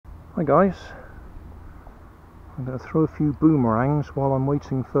Hi guys, I'm going to throw a few boomerangs while I'm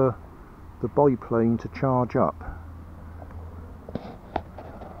waiting for the biplane to charge up.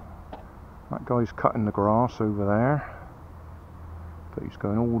 That guy's cutting the grass over there, but he's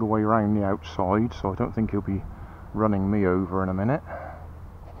going all the way around the outside, so I don't think he'll be running me over in a minute.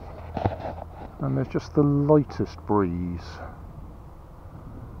 And there's just the lightest breeze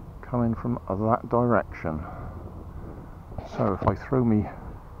coming from that direction. So if I throw me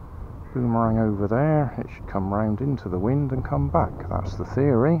boomerang over there, it should come round into the wind and come back. That's the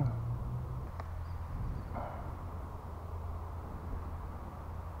theory.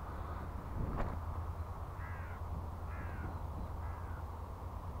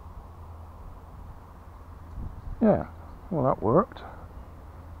 Yeah, well, that worked.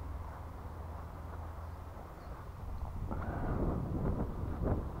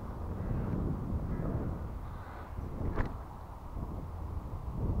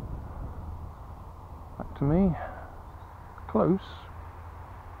 Back to me. Close.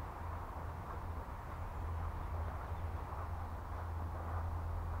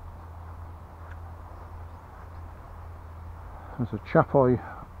 There's a chap I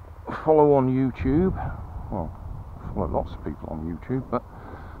follow on YouTube. Well, I follow lots of people on YouTube, but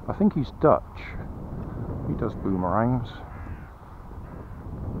I think he's Dutch. He does boomerangs.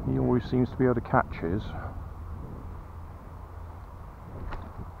 He always seems to be able to catch his.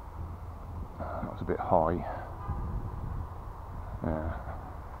 That was a bit high. Yeah.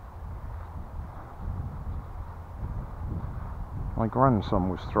 My grandson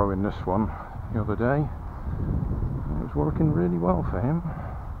was throwing this one the other day. It was working really well for him.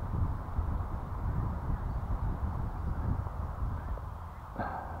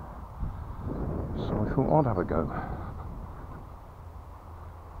 So I thought I'd have a go.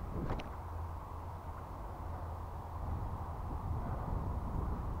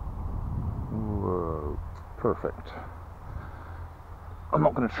 Whoa, perfect. I'm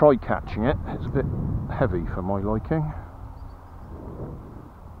not going to try catching it, it's a bit heavy for my liking.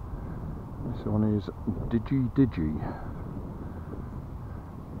 This one is Djidi Djidi.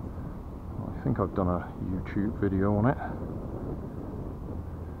 I think I've done a YouTube video on it.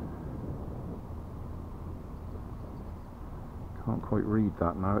 Can't quite read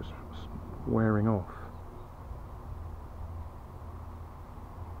that now, it's wearing off.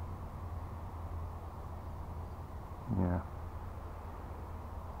 Yeah.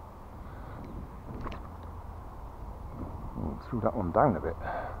 Oh, threw that one down a bit.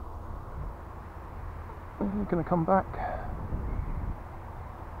 Are you going to come back?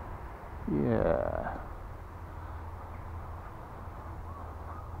 Yeah.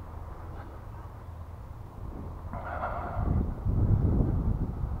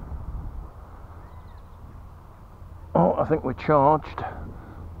 Oh, I think we're charged.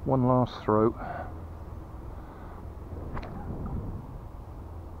 One last throw.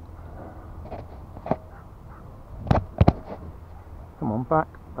 Come on, back.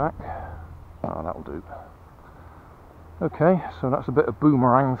 Oh, that'll do. Okay, so that's a bit of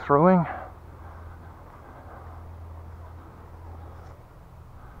boomerang throwing.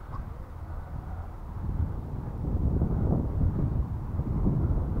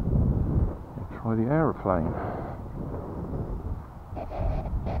 Try the aeroplane.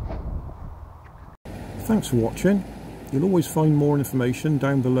 Thanks for watching. You'll always find more information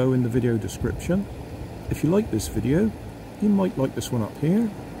down below in the video description. If you like this video, you might like this one up here.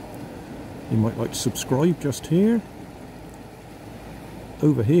 You might like to subscribe just here.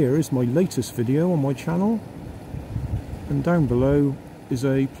 Over here is my latest video on my channel, and down below is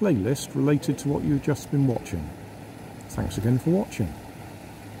a playlist related to what you've just been watching. Thanks again for watching.